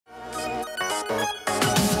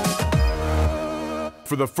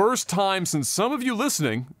For the first time since some of you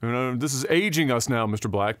listening, this is aging us now,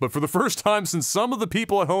 Mr. Black, but for the first time since some of the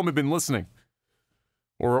people at home have been listening,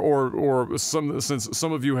 since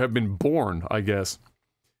some of you have been born, I guess,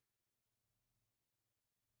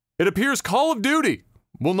 it appears Call of Duty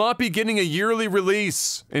will not be getting a yearly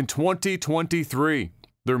release in 2023.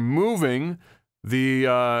 They're moving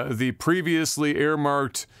the previously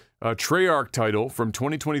earmarked Treyarch title from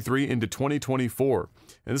 2023 into 2024.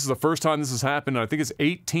 And this is the first time this has happened in, I think it's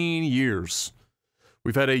 18 years.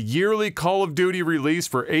 We've had a yearly Call of Duty release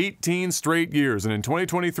for 18 straight years, and in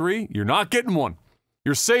 2023, you're not getting one.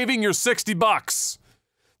 You're saving your $60.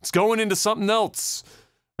 It's going into something else.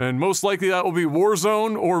 And most likely that will be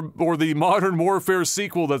Warzone or the Modern Warfare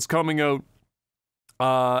sequel that's coming out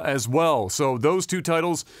as well. So those two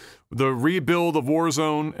titles, the rebuild of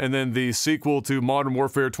Warzone and then the sequel to Modern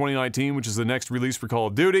Warfare 2019, which is the next release for Call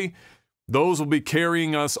of Duty, those will be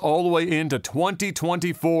carrying us all the way into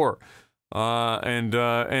 2024. And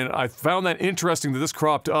I found that interesting that this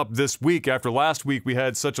cropped up this week after last week we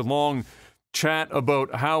had such a long chat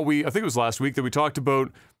about how I think it was last week that we talked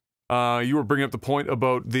about, you were bringing up the point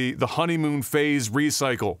about the honeymoon phase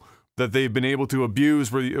recycle that they've been able to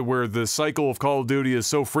abuse where the cycle of Call of Duty is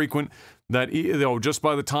so frequent that just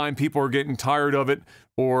by the time people are getting tired of it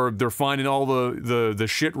or they're finding all the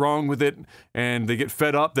shit wrong with it and they get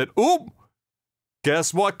fed up that, oop,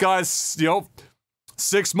 guess what, guys?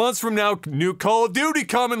 6 months from now, new Call of Duty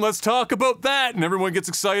coming. Let's talk about that. And everyone gets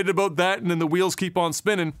excited about that, and then the wheels keep on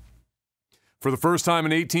spinning. For the first time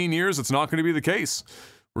in 18 years, it's not going to be the case.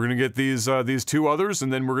 We're going to get these two others,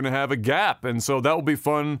 and then we're going to have a gap. And so that will be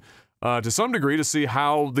fun to some degree to see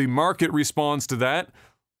how the market responds to that.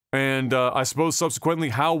 And I suppose subsequently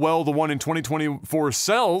how well the one in 2024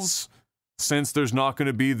 sells, since there's not going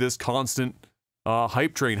to be this constant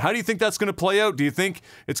hype train. How do you think that's going to play out? Do you think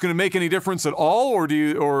it's going to make any difference at all, or do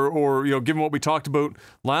you, given what we talked about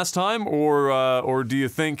last time, or do you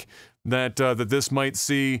think that that this might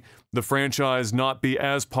see the franchise not be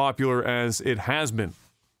as popular as it has been?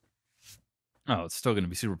 Oh, it's still going to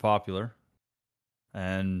be super popular,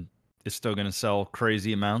 and it's still going to sell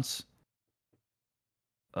crazy amounts.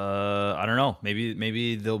 I don't know.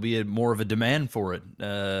 Maybe there'll be more of a demand for it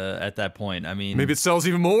at that point. I mean, maybe it sells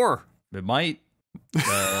even more. It might.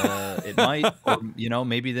 It might. Or,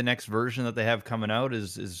 maybe the next version that they have coming out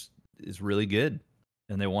is really good,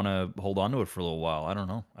 and they want to hold on to it for a little while. I don't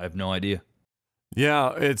know. I have no idea.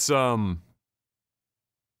 Yeah, it's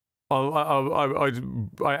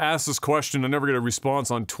I asked this question. I never get a response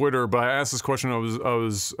on Twitter, but I asked this question.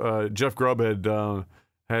 Jeff Grubb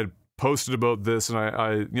had posted about this, and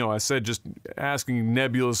I said, just asking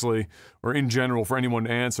nebulously or in general for anyone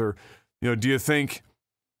to answer, do you think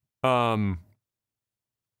how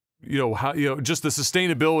just the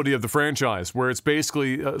sustainability of the franchise, where it's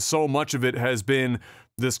basically so much of it has been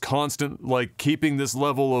this constant, like, keeping this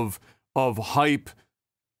level of hype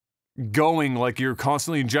going, like you're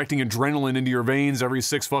constantly injecting adrenaline into your veins every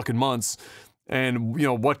 6 fucking months. And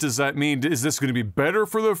what does that mean? Is this going to be better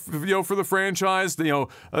for the for the franchise?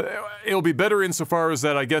 It'll be better insofar as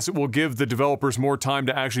that I guess it will give the developers more time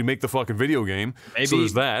to actually make the fucking video game. So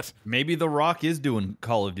there's that. Maybe The Rock is doing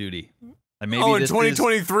Call of Duty. And maybe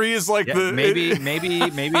 2023 is like maybe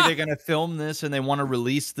they're gonna film this and they want to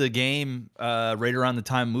release the game right around the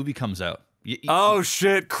time the movie comes out. Oh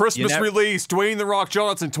shit! Christmas release, Dwayne The Rock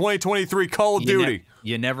Johnson, 2023 Call of Duty.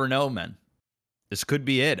 You never know, man. This could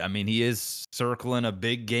be it. I mean, he is circling a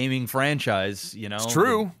big gaming franchise. It's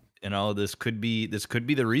true. This could be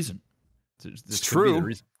the reason. It's true. The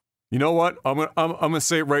reason. You know what? I'm gonna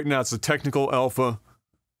say it right now. It's a technical alpha.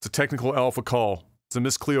 It's a technical alpha call. It's a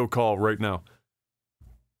Miss Cleo call right now.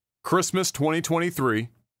 Christmas 2023.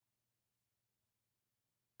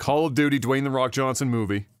 Call of Duty Dwayne The Rock Johnson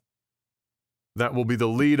movie. That will be the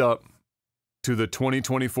lead up to the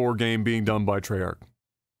 2024 game being done by Treyarch.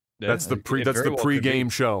 Yeah, that's the pre-game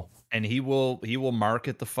show. And he will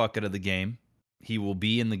market the fuck out of the game. He will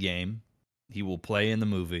be in the game. He will play in the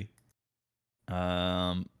movie.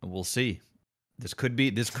 We'll see. This could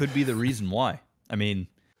be the reason why. I mean,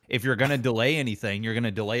 if you're gonna delay anything, you're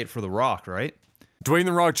gonna delay it for The Rock, right? Dwayne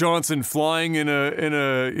The Rock Johnson flying in a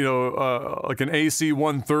like an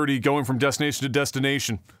AC-130 going from destination to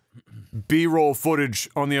destination. B-roll footage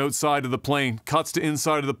on the outside of the plane. Cuts to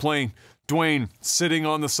inside of the plane. Dwayne sitting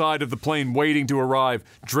on the side of the plane waiting to arrive,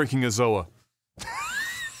 drinking a Zoa.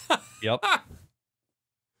 Yep.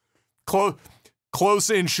 Close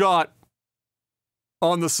in shot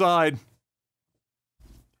on the side.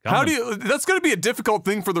 How do you? That's going to be a difficult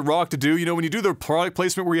thing for The Rock to do. You know, when you do the product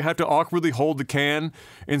placement where you have to awkwardly hold the can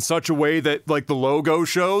in such a way that like the logo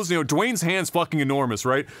shows. You know, Dwayne's hand's fucking enormous,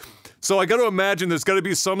 right? So I got to imagine there's got to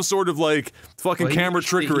be some sort of like fucking camera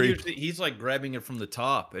trickery. He's like grabbing it from the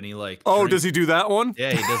top, and he like. Oh, does he do that one?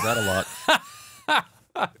 Yeah, he does that a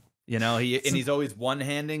lot. You know, he's always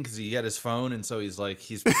one-handing because he got his phone, and so he's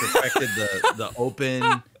perfected the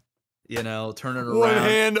open. You know, turn it around. One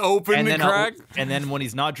hand open and crack. And then when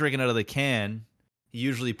he's not drinking out of the can, he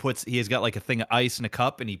has got like a thing of ice in a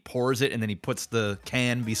cup, and he pours it, and then he puts the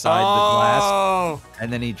can beside the glass,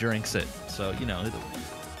 and then he drinks it. So, you know.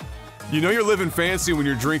 You know you're living fancy when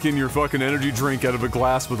you're drinking your fucking energy drink out of a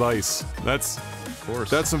glass with ice. That's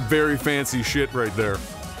some very fancy shit right there.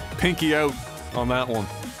 Pinky out on that one.